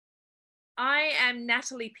I am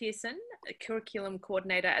Natalie Pearson, a curriculum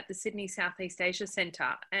coordinator at the Sydney Southeast Asia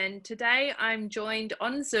Centre, and today I'm joined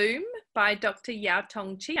on Zoom by Dr. Yao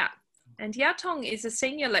Tong Chia. And Yao Tong is a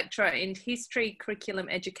senior lecturer in history curriculum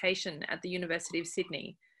education at the University of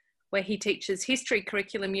Sydney, where he teaches history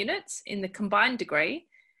curriculum units in the combined degree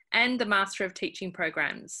and the Master of Teaching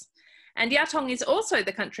programs. And Yao Tong is also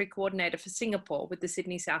the country coordinator for Singapore with the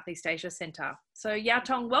Sydney Southeast Asia Centre. So Yao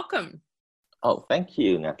Tong, welcome. Oh, thank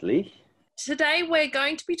you, Natalie. Today, we're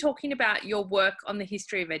going to be talking about your work on the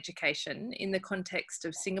history of education in the context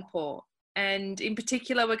of Singapore. And in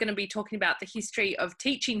particular, we're going to be talking about the history of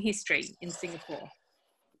teaching history in Singapore.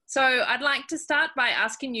 So I'd like to start by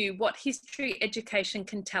asking you what history education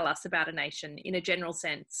can tell us about a nation in a general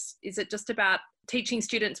sense. Is it just about teaching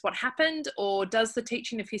students what happened, or does the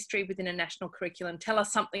teaching of history within a national curriculum tell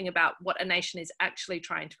us something about what a nation is actually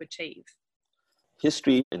trying to achieve?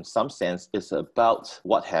 History, in some sense, is about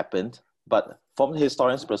what happened. But from the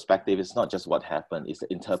historian's perspective, it's not just what happened, it's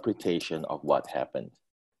the interpretation of what happened.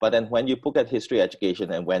 But then when you look at history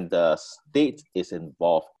education and when the state is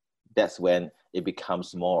involved, that's when it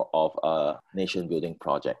becomes more of a nation building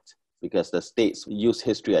project, because the states use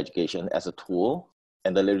history education as a tool,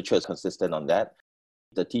 and the literature is consistent on that.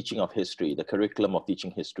 The teaching of history, the curriculum of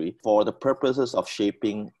teaching history, for the purposes of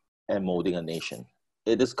shaping and molding a nation.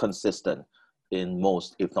 It is consistent in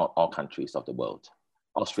most, if not all, countries of the world,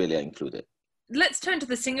 Australia included. Let's turn to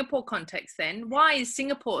the Singapore context then. Why is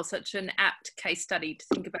Singapore such an apt case study to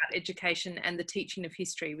think about education and the teaching of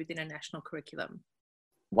history within a national curriculum?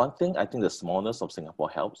 One thing, I think the smallness of Singapore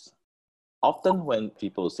helps. Often when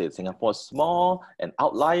people say Singapore is small, an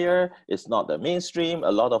outlier, it's not the mainstream,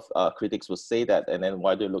 a lot of critics will say that, and then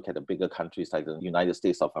why do you look at the bigger countries like the United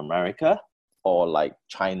States of America or like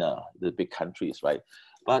China, the big countries, right?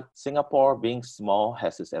 But Singapore being small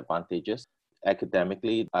has its advantages.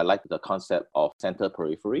 Academically, I like the concept of center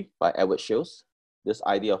periphery by Edward Shields. This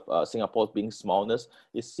idea of Singapore being smallness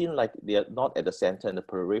is seen like they are not at the center and the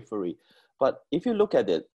periphery. But if you look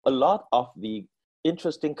at it, a lot of the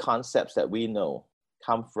interesting concepts that we know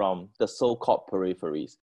come from the so-called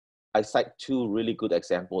peripheries. I cite two really good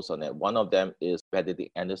examples on it. One of them is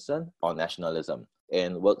Benedict Anderson on nationalism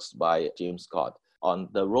and works by James Scott on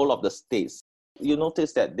the role of the states. You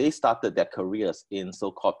notice that they started their careers in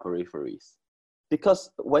so-called peripheries.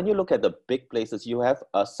 Because when you look at the big places, you have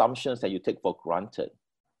assumptions that you take for granted.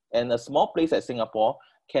 And a small place like Singapore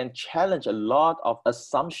can challenge a lot of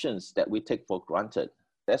assumptions that we take for granted.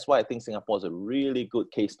 That's why I think Singapore is a really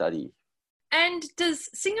good case study. And does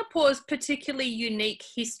Singapore's particularly unique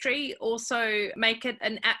history also make it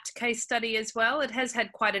an apt case study as well? It has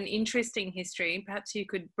had quite an interesting history. Perhaps you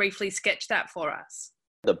could briefly sketch that for us.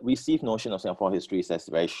 The received notion of Singapore history is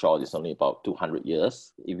very short. It's only about 200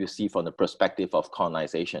 years. If you see from the perspective of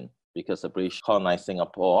colonization, because the British colonized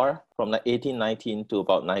Singapore from 1819 to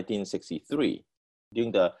about 1963.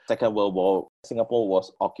 During the Second World War, Singapore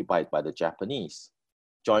was occupied by the Japanese,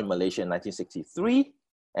 joined Malaysia in 1963,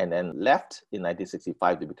 and then left in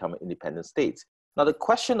 1965 to become an independent state. Now, the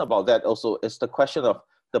question about that also is the question of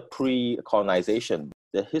the pre-colonization.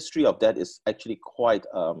 The history of that is actually quite,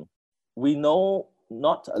 we know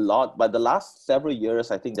not a lot, but the last several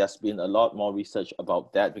years, I think there's been a lot more research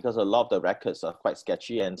about that because a lot of the records are quite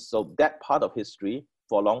sketchy. And so that part of history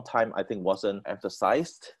for a long time, I think wasn't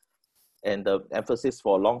emphasized. And the emphasis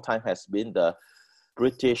for a long time has been the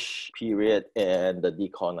British period and the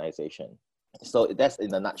decolonization. So that's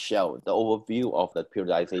in a nutshell, the overview of the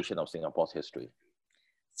periodization of Singapore's history.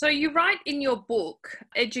 So you write in your book,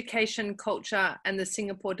 Education, Culture and the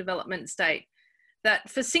Singapore Development State, that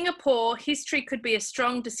for Singapore, history could be a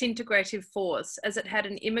strong disintegrative force as it had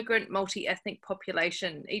an immigrant multi-ethnic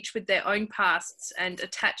population, each with their own pasts and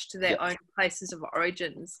attached to their own places of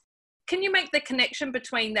origins. Can you make the connection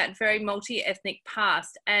between that very multi-ethnic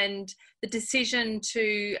past and the decision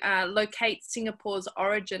to locate Singapore's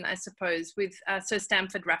origin, I suppose, with Sir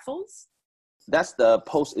Stamford Raffles? That's the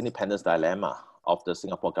post-independence dilemma of the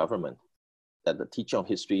Singapore government, that the teaching of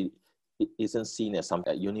history isn't seen as some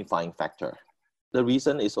unifying factor. The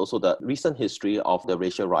reason is also the recent history of the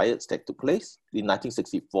racial riots that took place in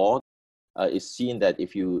 1964. It's seen that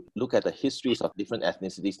if you look at the histories of different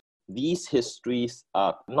ethnicities, these histories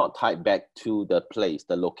are not tied back to the place,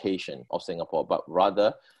 the location of Singapore, but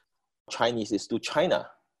rather Chinese is to China,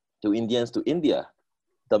 to Indians to India,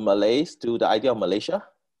 the Malays to the idea of Malaysia.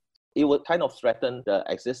 It would kind of threaten the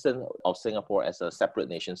existence of Singapore as a separate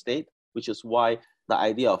nation state, which is why the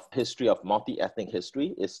idea of history of multi-ethnic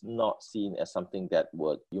history is not seen as something that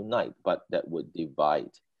would unite, but that would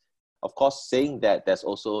divide. Of course, saying that, there's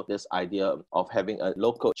also this idea of having a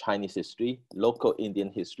local Chinese history, local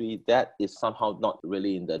Indian history. That is somehow not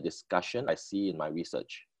really in the discussion I see in my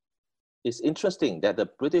research. It's interesting that the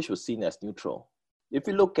British was seen as neutral. If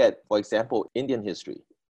you look at, for example, Indian history,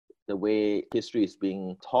 the way history is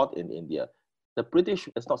being taught in India, the British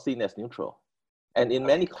is not seen as neutral. And in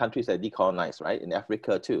many countries that decolonized, right, in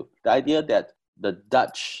Africa too, the idea that the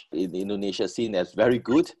Dutch in Indonesia seen as very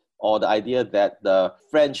good, or the idea that the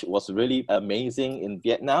French was really amazing in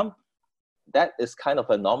Vietnam, that is kind of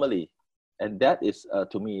an anomaly. And that is,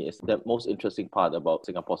 to me, is the most interesting part about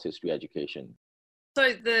Singapore's history education.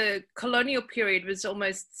 So the colonial period was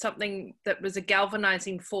almost something that was a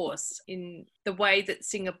galvanizing force in the way that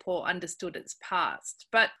Singapore understood its past.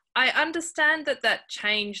 But I understand that that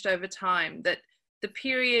changed over time, that the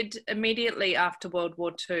period immediately after World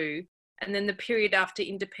War II and then the period after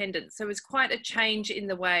independence, there was quite a change in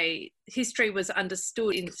the way history was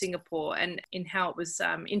understood in Singapore and in how it was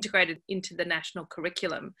integrated into the national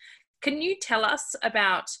curriculum. Can you tell us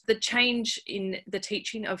about the change in the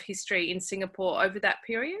teaching of history in Singapore over that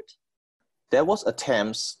period? There was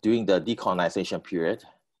attempts during the decolonization period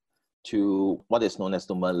to what is known as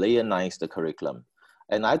to Malayanize the curriculum.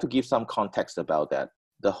 And I have to give some context about that.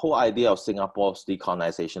 The whole idea of Singapore's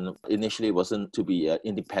decolonization initially wasn't to be an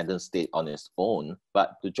independent state on its own,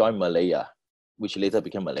 but to join Malaya, which later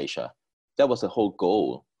became Malaysia. That was the whole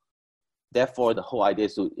goal. Therefore, the whole idea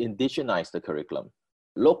is to indigenize the curriculum,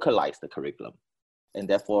 localize the curriculum, and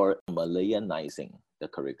therefore Malayanizing the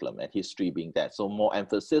curriculum, and history being that. So more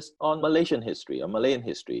emphasis on Malaysian history or Malayan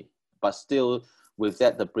history. But still, with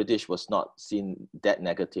that, the British was not seen that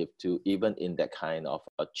negative to even in that kind of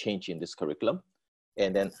a change in this curriculum.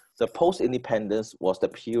 And then the post-independence was the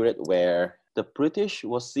period where the British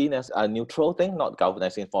was seen as a neutral thing, not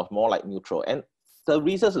galvanizing force, more like neutral. And the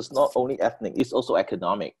reasons is not only ethnic, it's also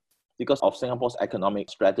economic, because of Singapore's economic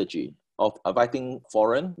strategy of inviting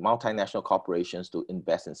foreign multinational corporations to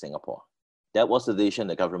invest in Singapore. That was the decision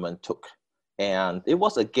the government took. And it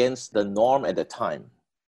was against the norm at the time.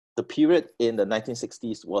 The period in the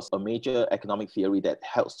 1960s was a major economic theory that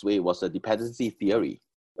held sway, was a dependency theory.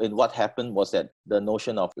 And what happened was that the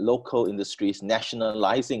notion of local industries,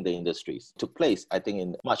 nationalizing the industries, took place, I think,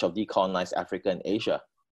 in much of decolonized Africa and Asia.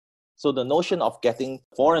 So the notion of getting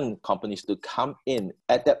foreign companies to come in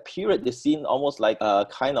at that period is seen almost like a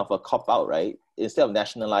kind of a cop-out, right? Instead of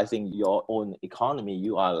nationalizing your own economy,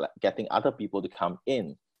 you are getting other people to come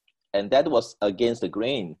in. And that was against the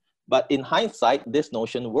grain. But in hindsight, this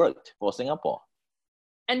notion worked for Singapore.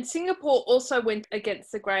 And Singapore also went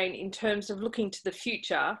against the grain in terms of looking to the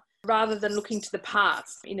future rather than looking to the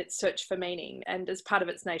past in its search for meaning and as part of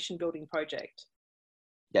its nation building project.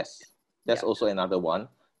 Yes, that's also another one,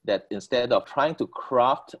 that instead of trying to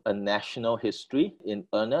craft a national history in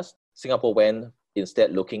earnest, Singapore went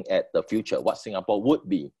instead looking at the future, what Singapore would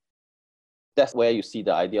be. That's where you see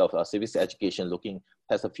the idea of civics education looking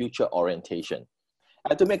as a future orientation.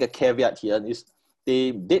 I have to make a caveat here is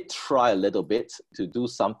they did try a little bit to do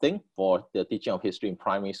something for the teaching of history in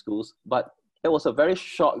primary schools, but it was a very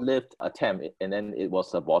short-lived attempt and then it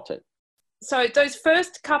was aborted. So those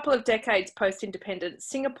first couple of decades post-independence,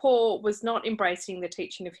 Singapore was not embracing the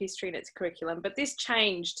teaching of history in its curriculum, but this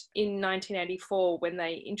changed in 1984 when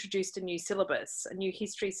they introduced a new syllabus, a new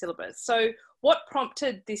history syllabus. So what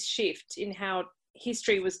prompted this shift in how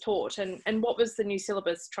history was taught and what was the new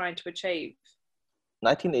syllabus trying to achieve?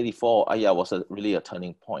 1984 was really a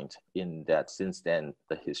turning point in that since then,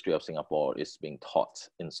 the history of Singapore is being taught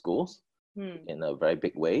in schools in a very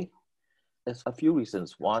big way. There's a few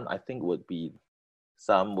reasons. One, I think, would be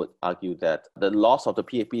some would argue that the loss of the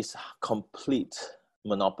PAP's complete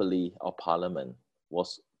monopoly of parliament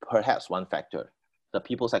was perhaps one factor. The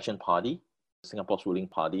People's Action Party, Singapore's ruling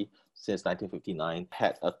party since 1959,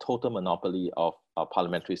 had a total monopoly of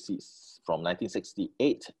parliamentary seats from 1968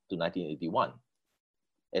 to 1981.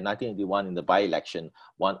 In 1981, in the by-election,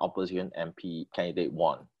 one opposition MP candidate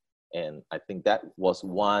won. And I think that was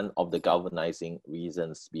one of the galvanizing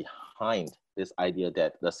reasons behind this idea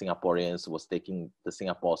that the Singaporeans was taking the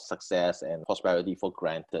Singapore's success and prosperity for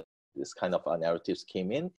granted. This kind of narratives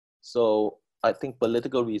came in. So I think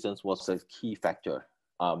political reasons was a key factor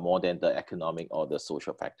more than the economic or the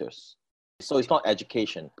social factors. So it's not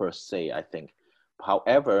education per se, I think.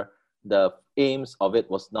 However, the aims of it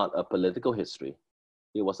was not a political history.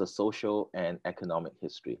 It was a social and economic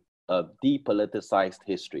history, a depoliticized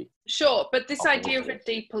history. Sure, but this idea of a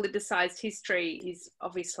depoliticized history is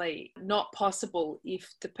obviously not possible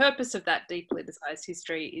if the purpose of that depoliticized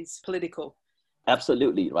history is political.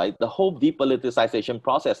 Absolutely, right? The whole depoliticization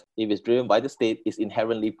process, if it's driven by the state, is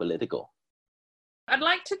inherently political. I'd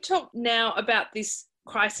like to talk now about this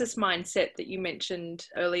crisis mindset that you mentioned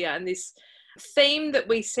earlier and this theme that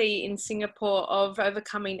we see in Singapore of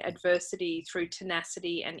overcoming adversity through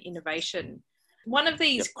tenacity and innovation. One of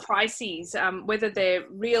these crises, whether they're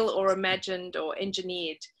real or imagined or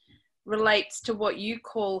engineered, relates to what you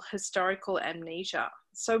call historical amnesia.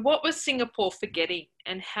 So what was Singapore forgetting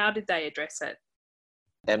and how did they address it?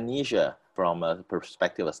 Amnesia, from a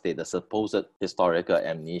perspective of state, the supposed historical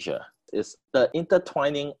amnesia, is the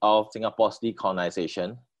intertwining of Singapore's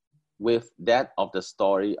decolonization with that of the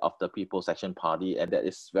story of the People's Action Party, and that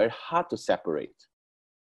is very hard to separate.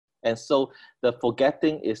 And so the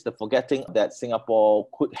forgetting is the forgetting that Singapore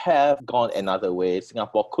could have gone another way.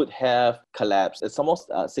 Singapore could have collapsed. It's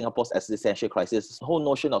almost Singapore's existential crisis. This whole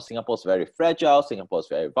notion of Singapore is very fragile. Singapore is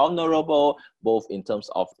very vulnerable, both in terms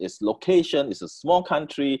of its location. It's a small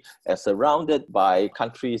country surrounded by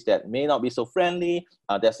countries that may not be so friendly.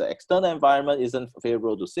 There's an external environment isn't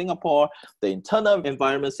favorable to Singapore. The internal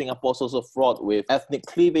environment, Singapore is also fraught with ethnic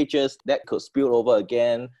cleavages that could spill over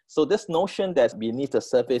again. So this notion that's beneath the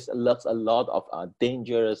surface lurks a lot of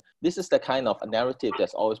dangers. This is the kind of narrative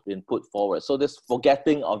that's always been put forward. So this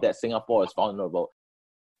forgetting of that Singapore is vulnerable.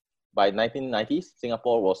 By 1990s,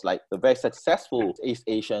 Singapore was like the very successful East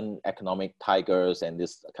Asian economic tigers and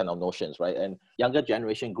this kind of notions, right? And younger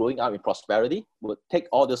generation growing up in prosperity would take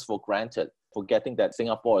all this for granted, forgetting that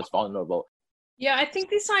Singapore is vulnerable. Yeah, I think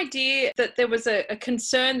this idea that there was a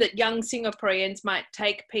concern that young Singaporeans might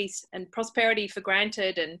take peace and prosperity for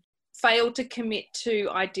granted and fail to commit to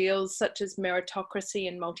ideals such as meritocracy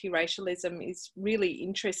and multiracialism is really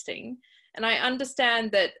interesting. And I understand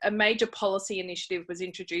that a major policy initiative was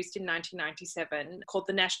introduced in 1997 called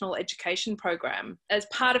the National Education Program as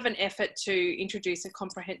part of an effort to introduce a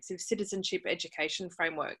comprehensive citizenship education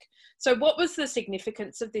framework. So what was the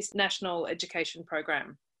significance of this National Education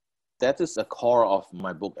Program? That is the core of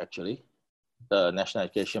my book, actually, the National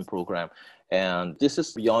Education Program. And this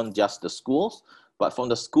is beyond just the schools, but from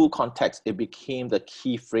the school context, it became the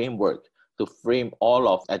key framework to frame all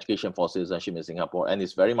of education for citizenship in Singapore, and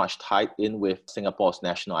it's very much tied in with Singapore's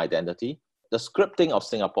national identity. The scripting of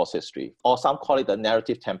Singapore's history, or some call it the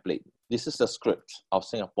narrative template. This is the script of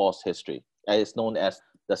Singapore's history, and it's known as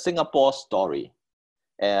the Singapore story.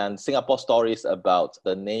 And Singapore story is about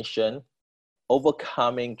the nation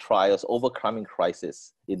overcoming trials, overcoming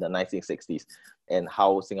crisis in the 1960s, and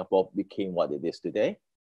how Singapore became what it is today.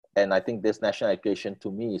 And I think this national education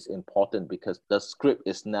to me is important because the script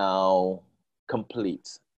is now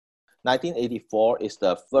complete. 1984 is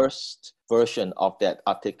the first version of that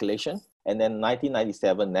articulation. And then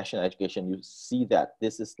 1997 national education, you see that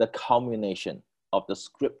this is the culmination of the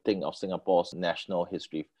scripting of Singapore's national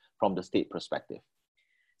history from the state perspective.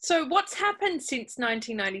 So what's happened since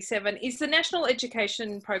 1997? Is the national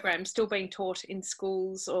education program still being taught in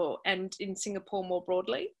schools and in Singapore more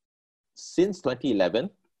broadly? Since 2011,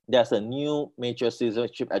 there's a new major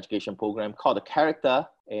citizenship education program called the Character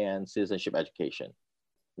and Citizenship Education.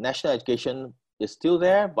 National education is still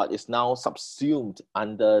there, but it's now subsumed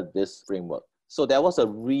under this framework. So there was a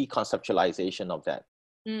reconceptualization of that.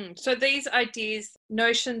 So these ideas,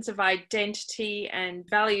 notions of identity and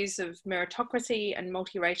values of meritocracy and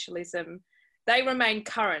multiracialism, they remain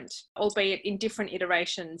current, albeit in different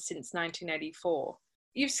iterations since 1984.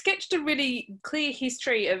 You've sketched a really clear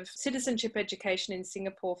history of citizenship education in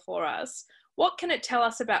Singapore for us. What can it tell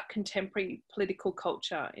us about contemporary political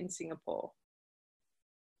culture in Singapore?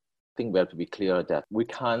 I think we have to be clear that we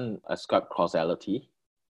can't ascribe causality,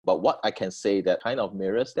 but what I can say that kind of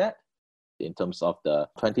mirrors that in terms of the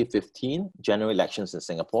 2015 general elections in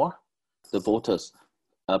Singapore, the voters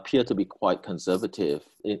appear to be quite conservative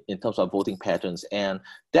in terms of voting patterns, and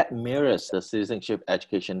that mirrors the citizenship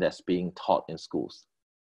education that's being taught in schools.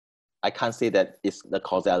 I can't say that it's the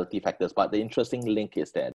causality factors, but the interesting link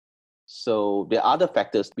is that. So there are other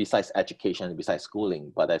factors besides education, besides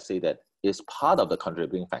schooling, but I say that it's part of the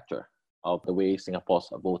contributing factor of the way Singapore's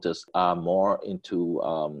voters are more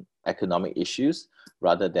into economic issues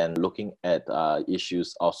rather than looking at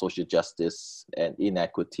issues of social justice and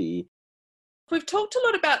inequity. We've talked a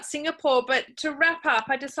lot about Singapore, but to wrap up,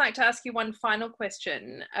 I'd just like to ask you one final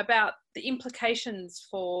question about the implications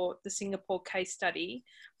for the Singapore case study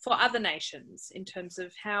for other nations in terms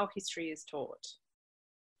of how history is taught.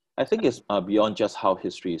 I think it's beyond just how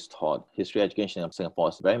history is taught. History education in Singapore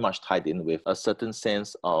is very much tied in with a certain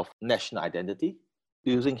sense of national identity,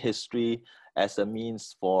 using history as a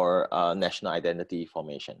means for national identity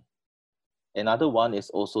formation. Another one is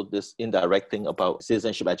also this indirect thing about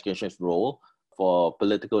citizenship education's role for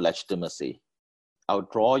political legitimacy. I'll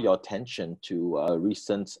draw your attention to a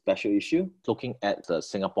recent special issue looking at the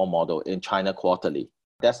Singapore model in China Quarterly.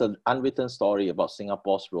 There's an unwritten story about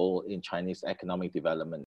Singapore's role in Chinese economic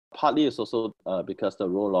development. Partly it's also because the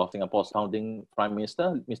role of Singapore's founding Prime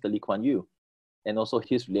Minister, Mr. Lee Kuan Yew, and also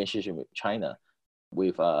his relationship with China,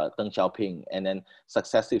 with Deng Xiaoping, and then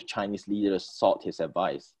successive Chinese leaders sought his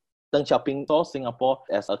advice. Deng Xiaoping saw Singapore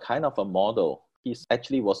as a kind of a model. He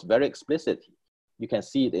actually was very explicit. You can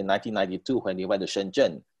see it in 1992 when he went to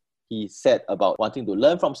Shenzhen. He said about wanting to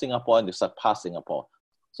learn from Singapore and to surpass Singapore.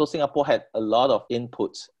 So Singapore had a lot of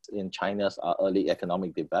inputs in China's early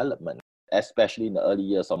economic development, especially in the early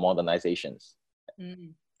years of modernizations.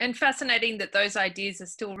 Mm. And fascinating that those ideas are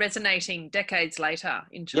still resonating decades later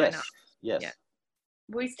in China. Yes. Yeah.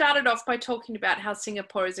 We started off by talking about how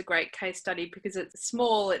Singapore is a great case study because it's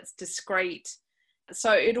small, it's discreet.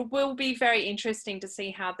 So it will be very interesting to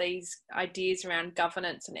see how these ideas around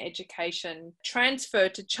governance and education transfer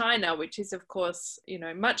to China, which is, of course,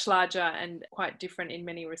 much larger and quite different in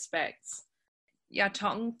many respects.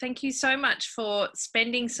 Yaotong, thank you so much for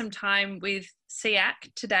spending some time with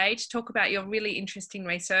SEAC today to talk about your really interesting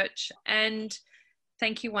research. And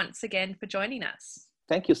thank you once again for joining us.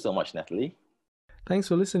 Thank you so much, Natalie. Thanks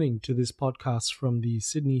for listening to this podcast from the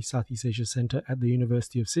Sydney Southeast Asia Centre at the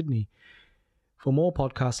University of Sydney. For more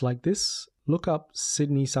podcasts like this, look up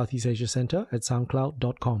Sydney Southeast Asia Centre at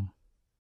soundcloud.com.